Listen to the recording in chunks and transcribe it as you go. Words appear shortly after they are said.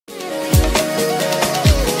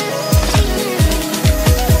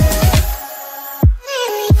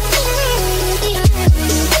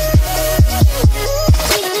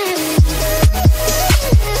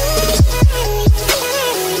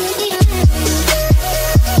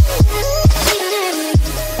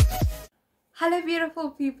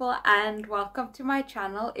beautiful people, and welcome to my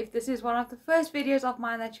channel. If this is one of the first videos of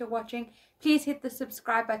mine that you're watching, please hit the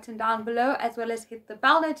subscribe button down below, as well as hit the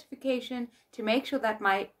bell notification to make sure that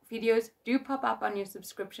my videos do pop up on your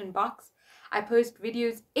subscription box. I post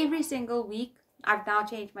videos every single week. I've now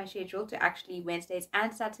changed my schedule to actually Wednesdays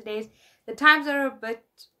and Saturdays. The times are a bit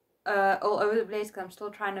all over the place because I'm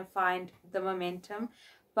still trying to find the momentum.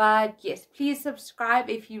 But yes, please subscribe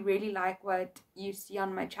if you really like what you see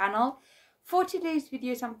on my channel. For today's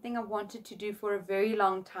video, something I wanted to do for a very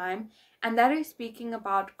long time, and that is speaking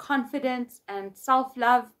about confidence and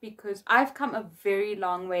self-love, because I've come a very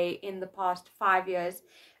long way in the past 5 years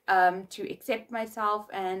to accept myself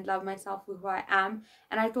and love myself for who I am.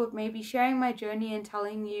 And I thought maybe sharing my journey and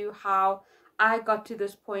telling you how I got to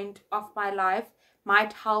this point of my life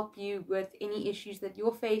might help you with any issues that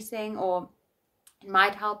you're facing, or it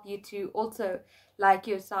might help you to also,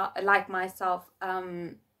 like myself,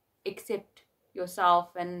 accept yourself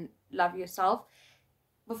and love yourself.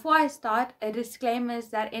 Before I start, a disclaimer is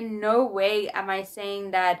that in no way am I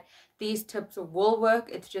saying that these tips will work.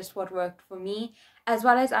 It's just what worked for me, as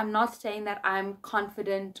well as I'm not saying that I'm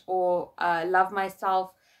confident or love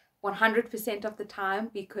myself 100% of the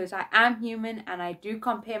time, because I am human and I do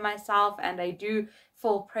compare myself and I do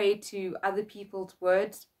fall prey to other people's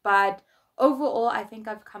words. But overall, I think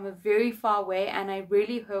I've come a very far way, and I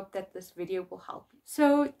really hope that this video will help you.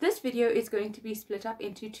 So this video is going to be split up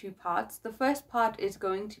into two parts. The first part is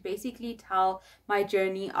going to basically tell my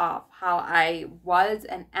journey of how I was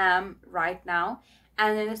and am right now.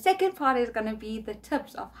 And then the second part is going to be the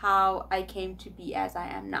tips of how I came to be as I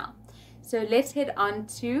am now. So let's head on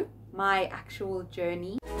to my actual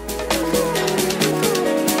journey.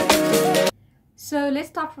 So let's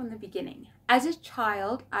start from the beginning. As a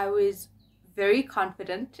child, I was very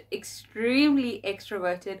confident, extremely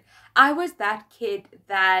extroverted. I was that kid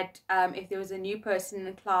that if there was a new person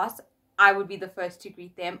in class, I would be the first to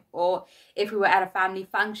greet them. Or if we were at a family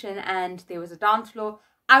function and there was a dance floor,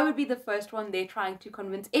 I would be the first one there trying to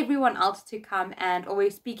convince everyone else to come, and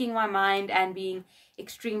always speaking my mind and being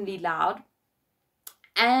extremely loud.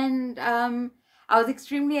 And I was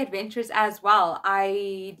extremely adventurous as well.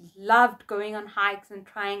 I loved going on hikes and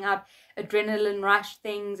trying out adrenaline rush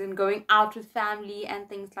things and going out with family and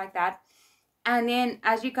things like that. And then,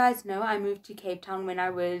 as you guys know, I moved to Cape Town when I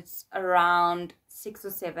was around 6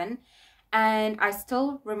 or 7. And I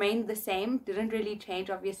still remained the same. Didn't really change.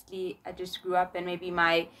 Obviously, I just grew up and maybe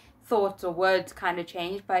my thoughts or words kind of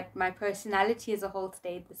changed. But my personality as a whole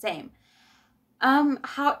stayed the same.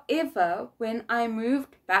 However, when I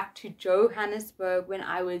moved back to Johannesburg when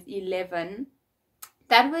I was 11,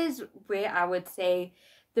 that was where I would say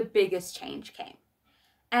the biggest change came.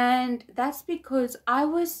 And that's because I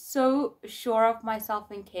was so sure of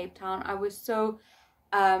myself in Cape Town. I was so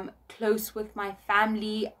close with my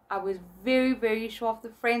family. I was very, very sure of the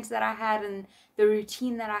friends that I had and the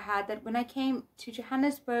routine that I had, that when I came to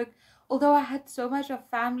Johannesburg, although I had so much of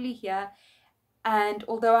family here, and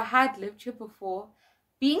although I had lived here before,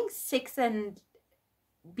 being 6 and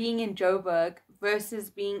being in Joburg versus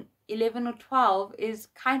being 11 or 12 is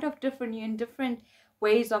kind of different. You're in different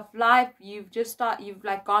ways of life. You've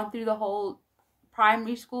like gone through the whole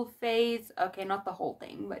primary school phase. Okay, not the whole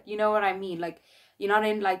thing, but you know what I mean. Like, you're not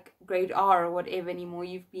in like grade R or whatever anymore.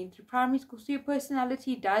 You've been through primary school, so your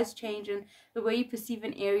personality does change, and the way you perceive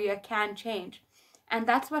an area can change. And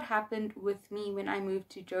that's what happened with me when I moved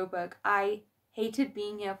to Joburg. I hated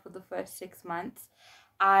being here for the first 6 months.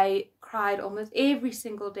 I cried almost every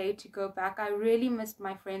single day to go back. I really missed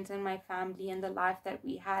my friends and my family and the life that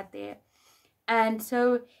we had there. And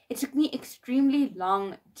so it took me extremely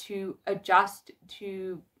long to adjust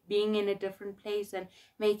to being in a different place and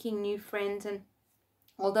making new friends. And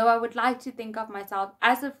although I would like to think of myself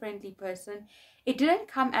as a friendly person, it didn't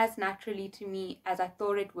come as naturally to me as I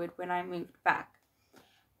thought it would when I moved back.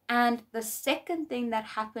 And the second thing that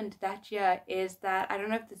happened that year is that, I don't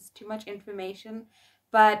know if this is too much information,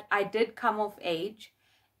 but I did come of age.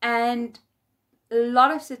 And a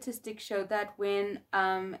lot of statistics show that when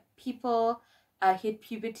people hit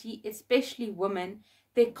puberty, especially women,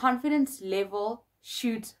 their confidence level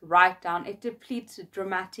shoots right down. It depletes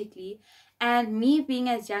dramatically. And me being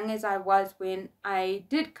as young as I was when I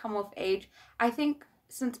did come of age, I think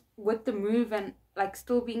since with the move and like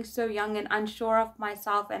still being so young and unsure of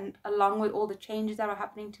myself, and along with all the changes that were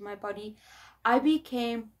happening to my body, I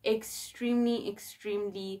became extremely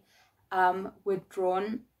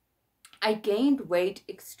withdrawn. I gained weight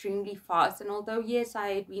extremely fast, and although yes, I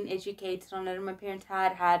had been educated on it and my parents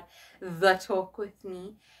had the talk with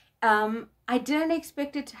me, I didn't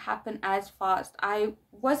expect it to happen as fast. I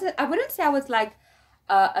wouldn't say I was like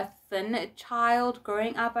a thin child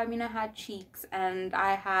growing up. I mean, I had cheeks and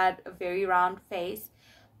I had a very round face.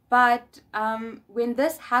 But when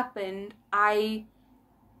this happened, I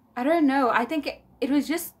don't know. I think it was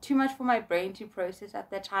just too much for my brain to process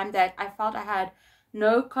at that time, that I felt I had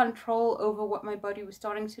no control over what my body was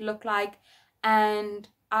starting to look like. And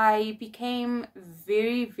I became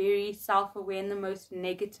very, very self-aware in the most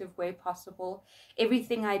negative way possible.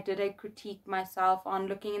 Everything I did, I critiqued myself on.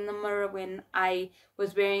 Looking in the mirror when I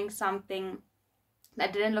was wearing something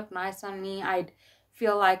that didn't look nice on me, I'd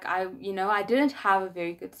feel like I didn't have a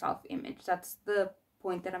very good self-image. That's the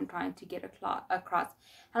point that I'm trying to get across.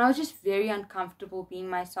 And I was just very uncomfortable being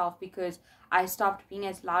myself, because I stopped being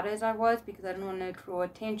as loud as I was, because I didn't want to draw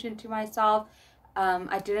attention to myself.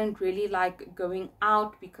 I didn't really like going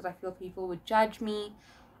out because I feel people would judge me.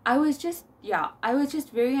 I was just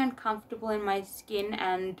very uncomfortable in my skin,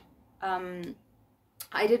 and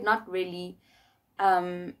I did not really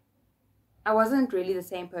I wasn't really the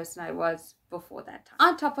same person I was before that time.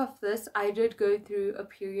 On top of this, I did go through a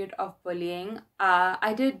period of bullying.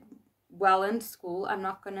 I did well in school. I'm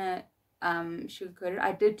not gonna sugarcoat it.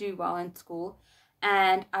 I did do well in school.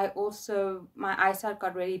 And I also, my eyesight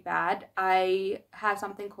got really bad. I have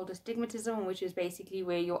something called astigmatism, which is basically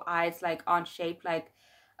where your eyes like aren't shaped like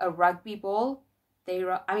a rugby ball.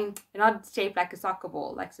 They're not shaped like a soccer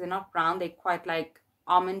ball. Like, so they're not round. They're quite like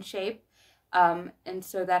almond shaped. And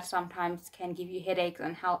so that sometimes can give you headaches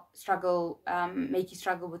and make you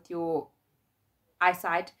struggle with your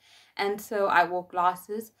eyesight. And so I wore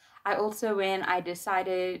glasses. I also, when I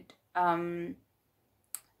decided,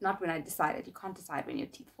 not when I decided, you can't decide when your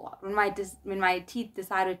teeth fall out. When my teeth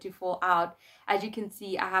decided to fall out, as you can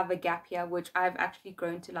see, I have a gap here, which I've actually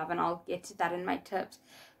grown to love, and I'll get to that in my tips.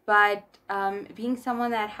 But being someone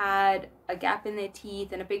that had a gap in their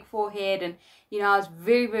teeth and a big forehead, and I was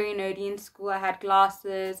very, very nerdy in school. I had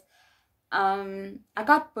glasses. I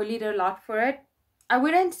got bullied a lot for it. I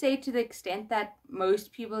wouldn't say to the extent that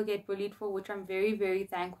most people get bullied for, which I'm very, very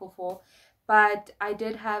thankful for. But I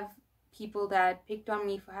did have people that picked on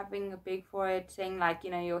me for having a big forehead, saying like,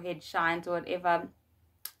 your head shines or whatever.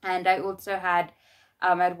 And I also had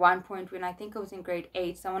at one point, when I think I was in grade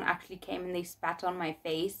 8, someone actually came and they spat on my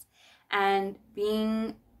face. And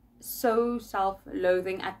being so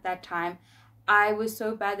self-loathing at that time, I was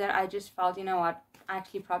so bad that I just felt, you know what, I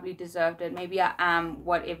actually probably deserved it. Maybe I am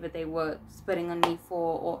whatever they were spitting on me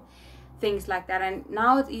for, or things like that. And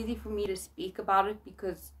now it's easy for me to speak about it,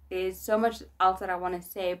 because there's so much else that I want to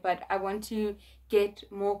say, but I want to get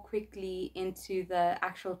more quickly into the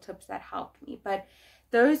actual tips that helped me. But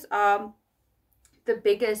those are the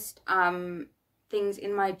biggest things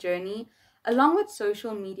in my journey. Along with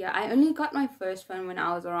social media, I only got my first phone when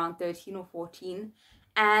I was around 13 or 14,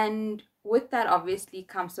 and with that obviously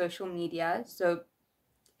comes social media. So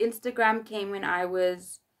Instagram came when I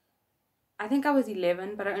think I was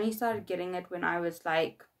 11, but I only started getting it when I was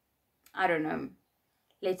like, I don't know,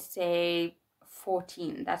 let's say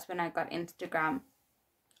 14. That's when I got Instagram.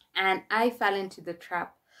 And I fell into the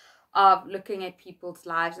trap of looking at people's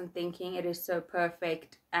lives and thinking it is so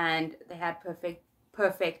perfect, and they had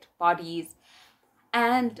perfect bodies.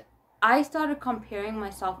 And I started comparing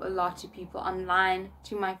myself a lot to people online,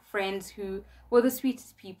 to my friends who were the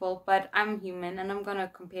sweetest people, but I'm human and I'm gonna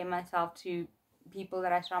compare myself to people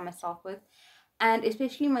that I surround myself with. And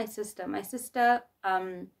especially my sister,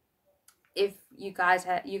 if you guys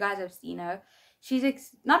have seen her,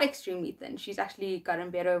 she's not extremely thin. She's actually gotten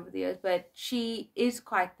better over the years, but she is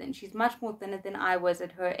quite thin. She's much more thinner than I was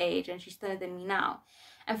at her age, and she's thinner than me now.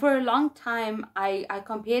 And for a long time, I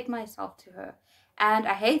compared myself to her. And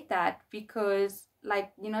I hate that, because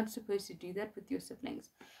like, you're not supposed to do that with your siblings.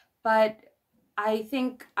 But I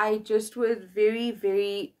think I just was very,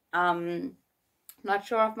 very not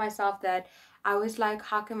sure of myself, that I was like,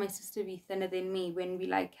 how can my sister be thinner than me when we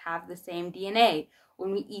like have the same DNA,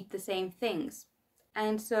 when we eat the same things?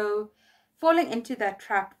 And so falling into that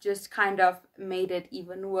trap just kind of made it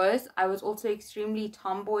even worse. I was also extremely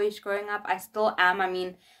tomboyish growing up. I still am. I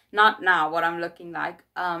mean, not now what I'm looking like.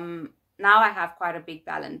 Now I have quite a big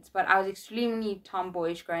balance, but I was extremely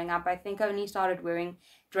tomboyish growing up. I think I only started wearing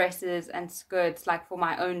dresses and skirts like for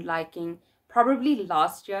my own liking probably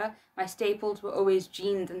last year. My staples were always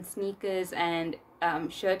jeans and sneakers and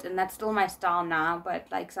shirts, and that's still my style now. But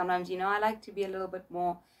like sometimes, I like to be a little bit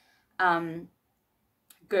more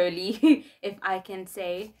girly, if I can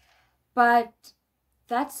say. But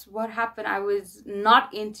that's what happened. I was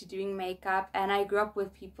not into doing makeup, and I grew up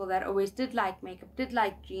with people that always did like makeup, did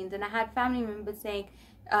like jeans, and I had family members saying,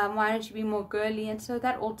 why don't you be more girly? And so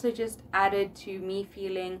that also just added to me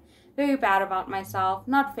feeling very bad about myself,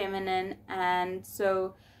 not feminine. And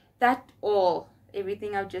so that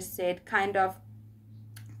everything I've just said kind of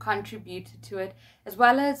contributed to it, as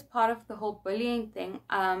well as part of the whole bullying thing.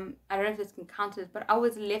 I don't know if this can count as, but I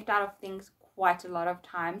was left out of things quite a lot of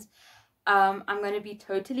times. I'm going to be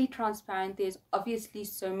totally transparent. There's obviously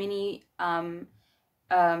so many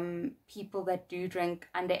people that do drink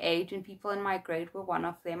underage, and people in my grade were one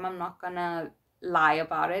of them. I'm not gonna lie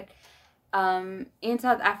about it. In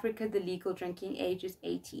South Africa, the legal drinking age is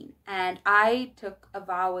 18, and I took a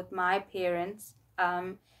vow with my parents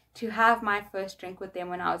to have my first drink with them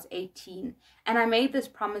when I was 18. And I made this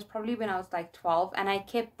promise probably when I was like 12, and I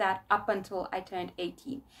kept that up until I turned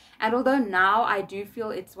 18. And although now I do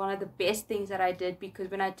feel it's one of the best things that I did,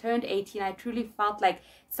 because when I turned 18, I truly felt like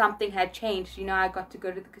something had changed. You know, I got to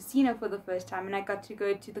go to the casino for the first time, and I got to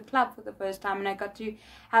go to the club for the first time, and I got to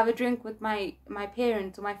have a drink with my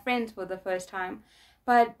parents or my friends for the first time.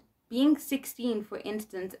 But being 16, for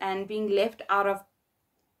instance, and being left out of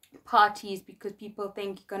parties because people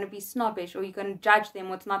think you're going to be snobbish or you're going to judge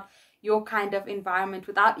them, or it's not your kind of environment,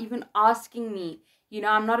 without even asking me. You know,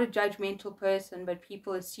 I'm not a judgmental person, but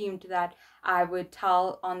people assumed that I would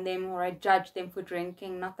tell on them or I judge them for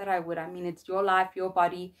drinking. Not that I would. I mean, it's your life, your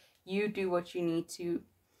body. You do what you need to.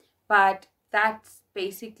 But that's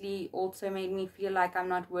basically also made me feel like I'm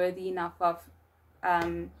not worthy enough of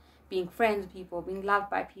being friends with people, being loved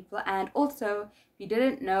by people. And also, if you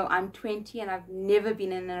didn't know, I'm 20 and I've never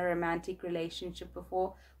been in a romantic relationship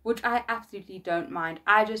before, which I absolutely don't mind.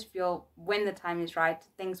 I just feel when the time is right,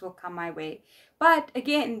 things will come my way. But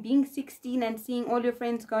again, being 16 and seeing all your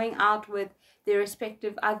friends going out with their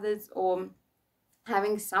respective others or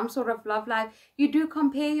having some sort of love life, you do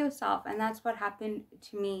compare yourself, and that's what happened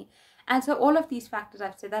to me. And so all of these factors,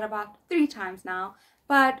 I've said that about 3 times now,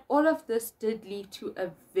 but all of this did lead to a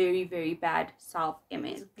very, very bad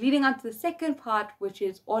self-image. Leading on to the second part, which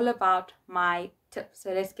is all about my tips.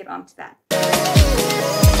 So let's get on to that.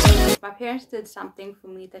 My parents did something for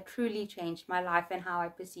me that truly changed my life and how I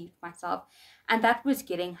perceived myself, and that was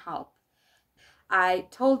getting help. I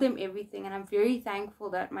told them everything, and I'm very thankful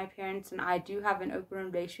that my parents and I do have an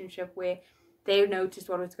open relationship where they noticed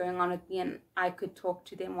what was going on with me, and I could talk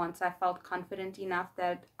to them once I felt confident enough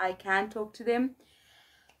that I can talk to them.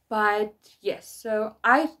 But yes, so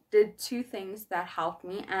I did 2 things that helped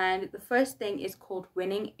me, and the first thing is called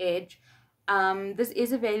Winning Edge. This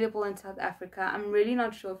is available in South Africa. I'm really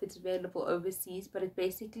not sure if it's available overseas, but it's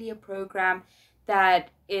basically a program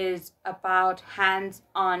that is about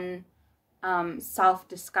hands-on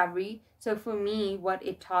self-discovery. So for me, what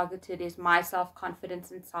it targeted is my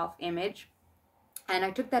self-confidence and self-image. And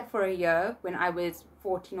I took that for a year when I was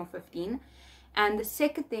 14 or 15. And the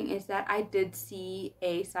second thing is that I did see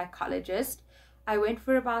a psychologist. I went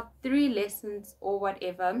for about 3 lessons or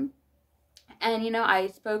whatever. And, you know, I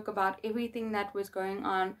spoke about everything that was going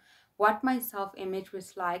on, what my self-image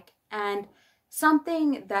was like. And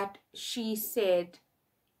something that she said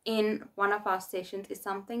in one of our sessions is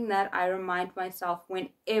something that I remind myself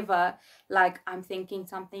whenever, like, I'm thinking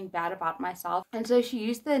something bad about myself. And so she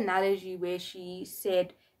used the analogy where she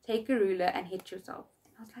said, take a ruler and hit yourself.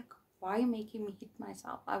 And I was like, why are you making me hit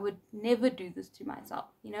myself? I would never do this to myself,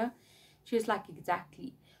 you know? She was like,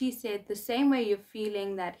 exactly. She said, the same way you're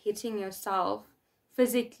feeling that hitting yourself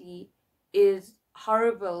physically is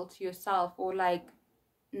horrible to yourself, or like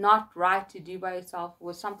not right to do by yourself,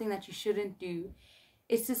 or something that you shouldn't do,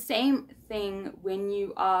 it's the same thing when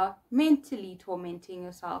you are mentally tormenting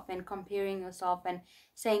yourself and comparing yourself and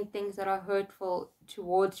saying things that are hurtful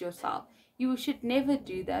towards yourself. You should never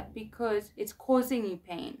do that because it's causing you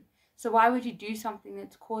pain. So why would you do something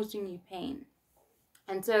that's causing you pain?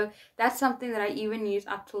 And so that's something that I even use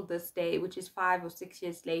up till this day, which is 5 or 6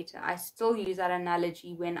 years later. I still use that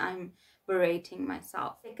analogy when I'm berating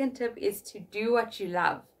myself. Second tip is to do what you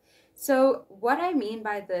love. So what I mean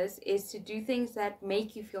by this is to do things that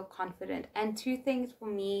make you feel confident. And 2 things for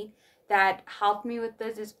me that helped me with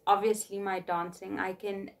this is obviously my dancing. I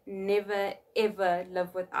can never ever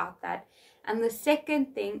live without that. And the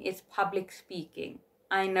second thing is public speaking.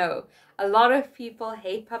 I know a lot of people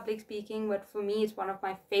hate public speaking, but for me it's one of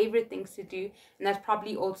my favorite things to do, and that's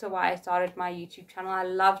probably also why I started my YouTube channel. I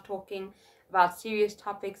love talking about serious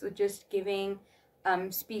topics or just giving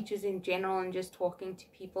speeches in general and just talking to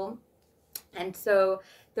people. And so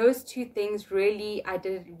those 2 things really, I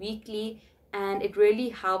did it weekly, and it really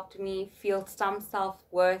helped me feel some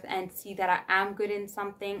self-worth and see that I am good in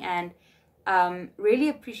something, and really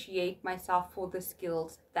appreciate myself for the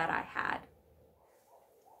skills that I had.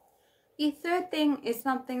 The third thing is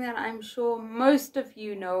something that I'm sure most of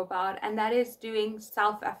you know about, and that is doing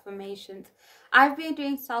self-affirmations. I've been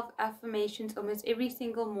doing self-affirmations almost every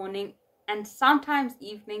single morning and sometimes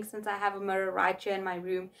evening, since I have a mirror right here in my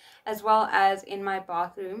room as well as in my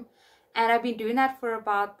bathroom. And I've been doing that for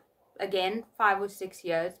about, again, 5 or 6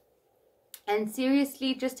 years. And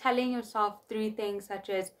seriously, just telling yourself 3 things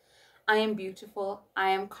such as, I am beautiful, I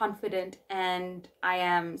am confident, and I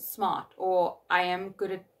am smart, or I am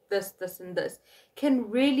good at this, this, and this,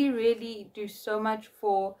 can really, really do so much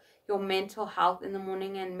for your mental health in the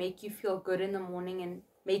morning and make you feel good in the morning and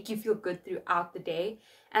make you feel good throughout the day.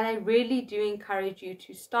 And I really do encourage you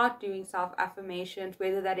to start doing self-affirmations,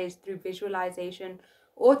 whether that is through visualization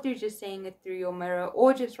or through just saying it through your mirror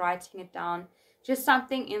or just writing it down. Just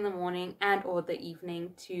something in the morning and or the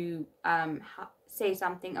evening to say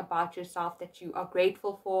something about yourself that you are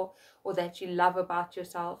grateful for or that you love about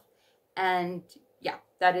yourself. And yeah,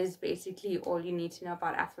 that is basically all you need to know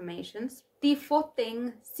about affirmations. The fourth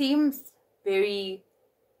thing seems very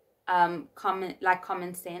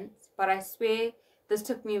common sense, but I swear this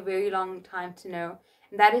took me a very long time to know,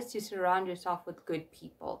 and that is to surround yourself with good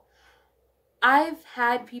people. I've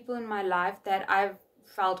had people in my life that I've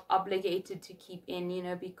felt obligated to keep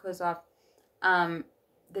in, because of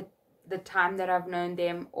the time that I've known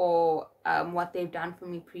them, or what they've done for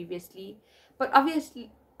me previously. But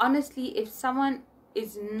obviously, honestly, if someone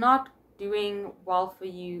is not doing well for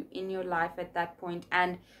you in your life at that point,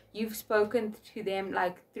 and you've spoken to them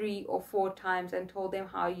like 3 or 4 times and told them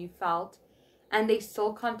how you felt, and they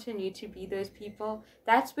still continue to be those people,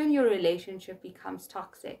 that's when your relationship becomes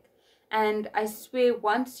toxic. And I swear,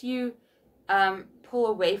 once you pull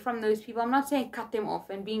away from those people, I'm not saying cut them off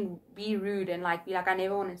and be rude and be like, I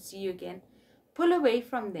never want to see you again. Pull away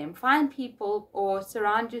from them. Find people or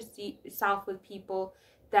surround yourself with people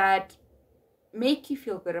that make you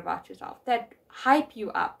feel good about yourself, that hype you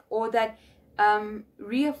up, or that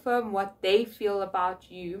reaffirm what they feel about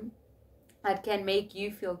you, that can make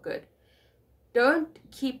you feel good. Don't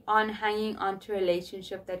keep on hanging on to a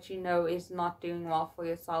relationship that you know is not doing well for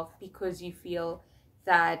yourself because you feel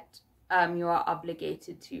that you are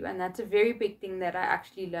obligated to. And that's a very big thing that I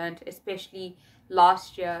actually learned, especially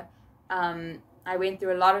last year. I went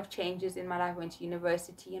through a lot of changes in my life. I went to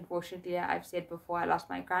university. Unfortunately, I've said before, I lost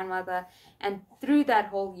my grandmother. And through that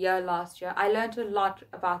whole year last year, I learned a lot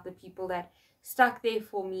about the people that stuck there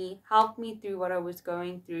for me, helped me through what I was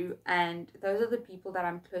going through, and those are the people that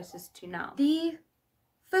I'm closest to now. The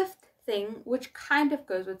fifth thing, which kind of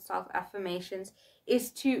goes with self-affirmations, is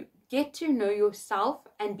to get to know yourself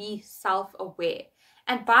and be self-aware.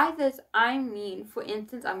 And by this, I mean, for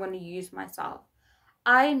instance, I'm going to use myself.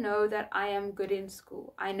 I know that I am good in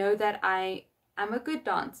school. I know that I am a good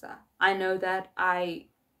dancer. I know that I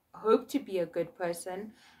hope to be a good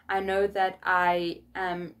person. I know that I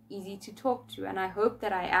am easy to talk to, and I hope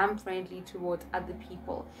that I am friendly towards other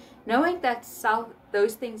people. Knowing that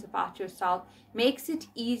those things about yourself makes it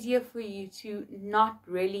easier for you to not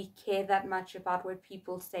really care that much about what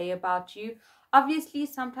people say about you. Obviously,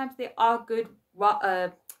 sometimes there are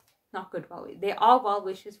there are well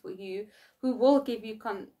wishers for you who will give you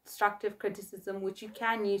constructive criticism, which you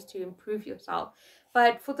can use to improve yourself.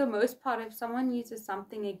 But for the most part, if someone uses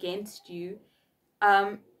something against you,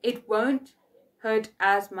 it won't hurt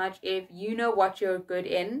as much if you know what you're good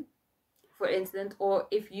in, for instance, or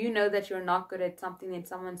if you know that you're not good at something and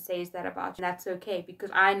someone says that about you. That's okay, because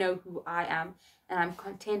I know who I am and I'm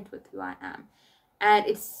content with who I am. And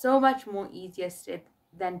it's so much more easier said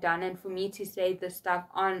than done. And for me to say this stuff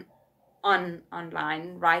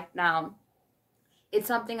online right now, it's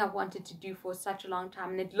something I've wanted to do for such a long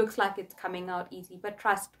time, and it looks like it's coming out easy, but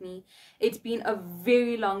trust me, it's been a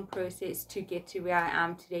very long process to get to where I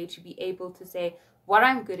am today, to be able to say what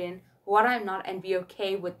I'm good in, what I'm not, and be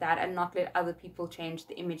okay with that, and not let other people change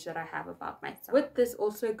the image that I have about myself. With this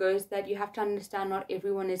also goes that you have to understand not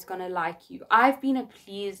everyone is going to like you. I've been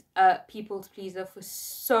a people's pleaser for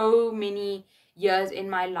so many years in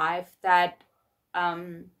my life that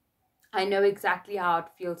I know exactly how it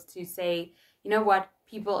feels to say, you know what,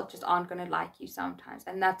 people just aren't going to like you sometimes,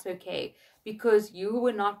 and that's okay, because you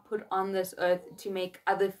were not put on this earth to make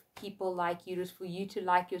other people like you. It was for you to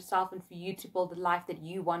like yourself and for you to build the life that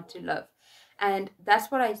you want to live. And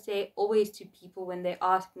that's what I say always to people when they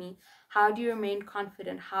ask me, how do you remain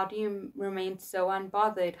confident? How do you remain so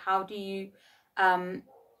unbothered? How do you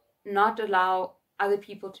not allow other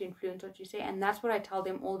people to influence what you say? And that's what I tell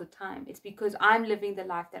them all the time. It's because I'm living the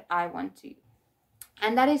life that I want to.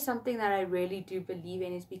 And that is something that I really do believe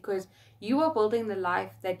in, is because you are building the life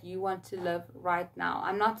that you want to live right now.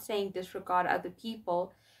 I'm not saying disregard other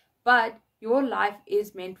people, but your life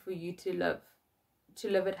is meant for you to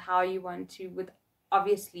live it how you want to, with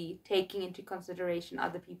obviously taking into consideration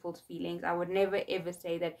other people's feelings. I would never ever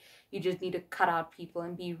say that you just need to cut out people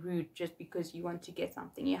and be rude just because you want to get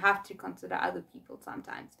something. You have to consider other people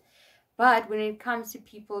sometimes. But when it comes to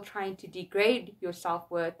people trying to degrade your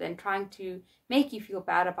self-worth and trying to make you feel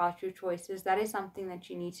bad about your choices, that is something that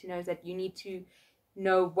you need to know, is that you need to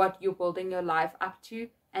know what you're building your life up to,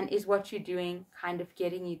 and is what you're doing kind of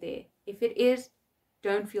getting you there. If it is,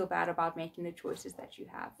 don't feel bad about making the choices that you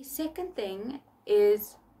have. The second thing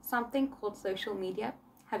is something called social media.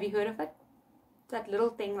 Have you heard of it? It's that little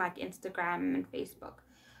thing like Instagram and Facebook.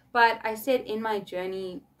 But I said in my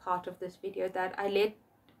journey part of this video that I let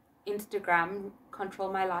Instagram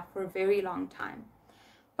control my life for a very long time.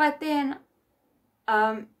 But then,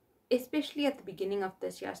 especially at the beginning of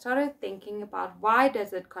this year, I started thinking about why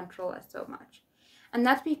does it control us so much? And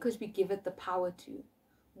that's because we give it the power to.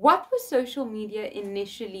 What was social media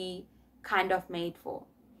initially kind of made for?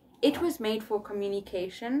 It was made for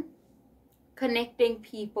communication, connecting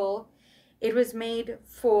people. It was made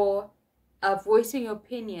for voicing your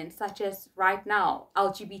opinion, such as right now,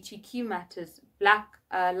 LGBTQ matters, Black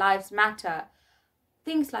Lives Matter,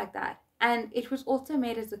 things like that. And it was also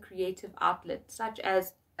made as a creative outlet, such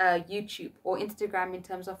as YouTube or Instagram in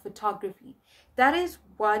terms of photography. That is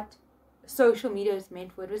what social media is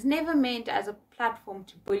meant for. It was never meant as a platform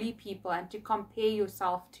to bully people and to compare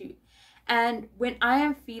yourself to. And when I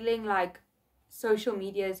am feeling like social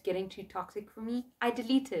media is getting too toxic for me, I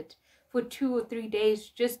delete it for 2 or 3 days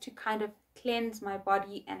just to kind of cleanse my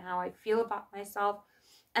body and how I feel about myself.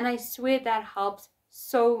 And I swear that helps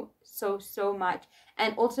so much.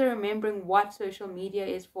 And also remembering what social media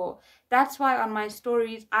is for. That's why on my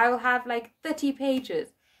stories I'll have like 30 pages.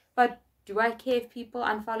 But do I care if people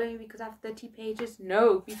unfollow me because I have 30 pages?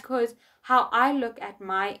 No, because how I look at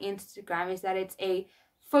my Instagram is that it's a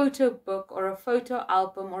photo book or a photo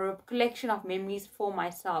album or a collection of memories for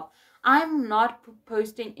myself. I'm not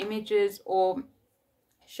posting images or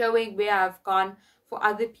showing where I've gone for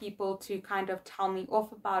other people to kind of tell me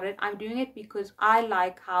off about it. I'm doing it because I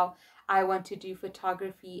like how I want to do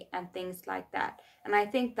photography and things like that. And I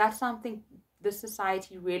think that's something the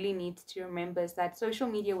society really needs to remember, is that social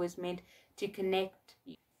media was meant to connect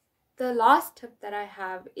you. The last tip that I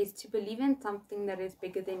have is to believe in something that is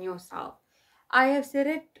bigger than yourself. I have said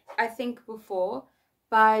it, I think, before,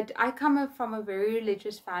 but I come from a very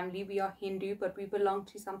religious family. We are Hindu, but we belong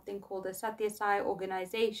to something called the Satya Sai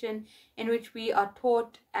organization, in which we are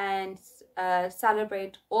taught and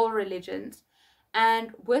celebrate all religions.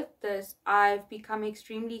 And with this, I've become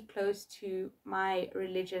extremely close to my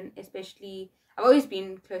religion, especially, I've always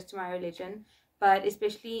been close to my religion, but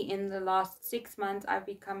especially in the last 6 months, I've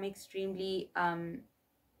become extremely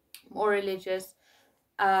more religious.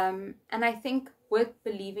 And I think with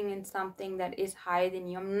believing in something that is higher than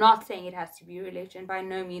you, I'm not saying it has to be religion, by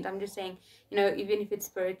no means. I'm just saying, you know, even if it's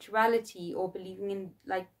spirituality or believing in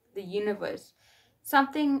like the universe,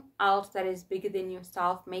 something else that is bigger than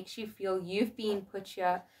yourself makes you feel you've been put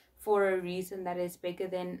here for a reason that is bigger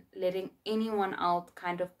than letting anyone else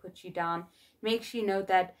kind of put you down. Makes you know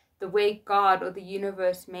that the way God or the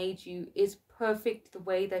universe made you is perfect the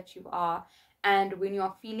way that you are. And when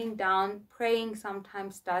you're feeling down, praying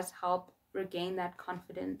sometimes does help regain that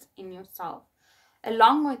confidence in yourself.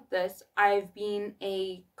 Along with this, I've been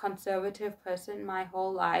a conservative person my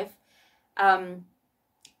whole life. And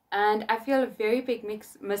I feel a very big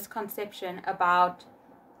misconception about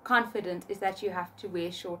confidence is that you have to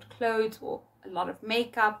wear short clothes or a lot of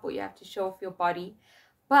makeup, or you have to show off your body.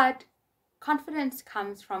 But confidence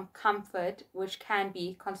comes from comfort, which can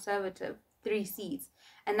be conservative. 3 C's.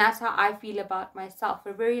 And that's how I feel about myself. For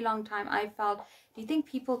a very long time I felt, do you think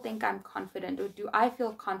people think I'm confident, or do I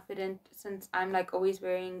feel confident since I'm like always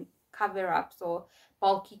wearing cover-ups or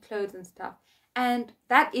bulky clothes and stuff? And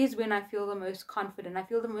that is when I feel the most confident. I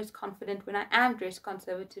feel the most confident when I am dressed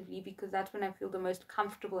conservatively, because that's when I feel the most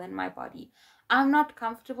comfortable in my body. I'm not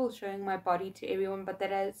comfortable showing my body to everyone, but that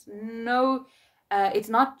has no it's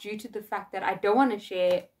not due to the fact that I don't want to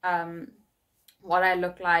share what I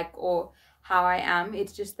look like or how I am.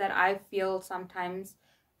 It's just that I feel sometimes,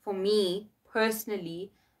 for me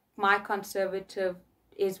personally, my conservative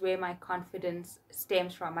is where my confidence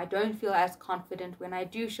stems from. I don't feel as confident when I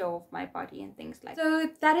do show off my body and things like that. So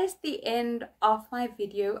that is the end of my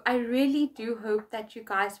video. I really do hope that you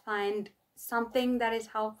guys find something that is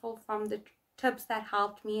helpful from the tips that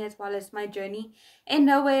helped me as well as my journey. In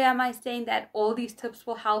no way am I saying that all these tips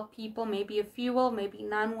will help people. Maybe a few will, maybe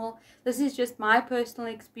none will. This is just my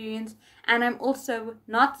personal experience, and I'm also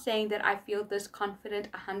not saying that I feel this confident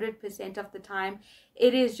 100% of the time.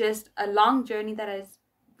 It is just a long journey that has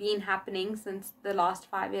been happening since the last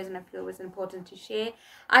 5 years, and I feel it was important to share.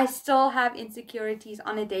 I still have insecurities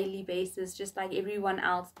on a daily basis, just like everyone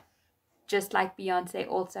else. Just like Beyonce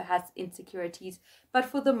also has insecurities. But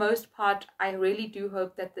for the most part, I really do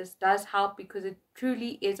hope that this does help, because it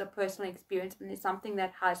truly is a personal experience and it's something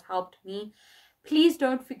that has helped me. Please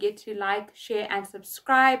don't forget to like, share, and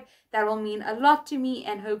subscribe. That will mean a lot to me,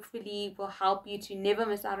 and hopefully will help you to never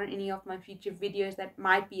miss out on any of my future videos that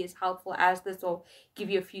might be as helpful as this or give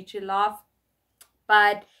you a future laugh.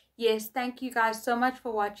 But yes, thank you guys so much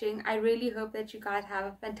for watching. I really hope that you guys have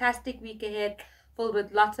a fantastic week ahead, filled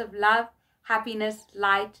with lots of love, happiness,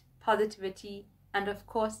 light, positivity, and of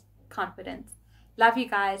course, confidence. Love you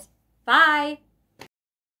guys. Bye.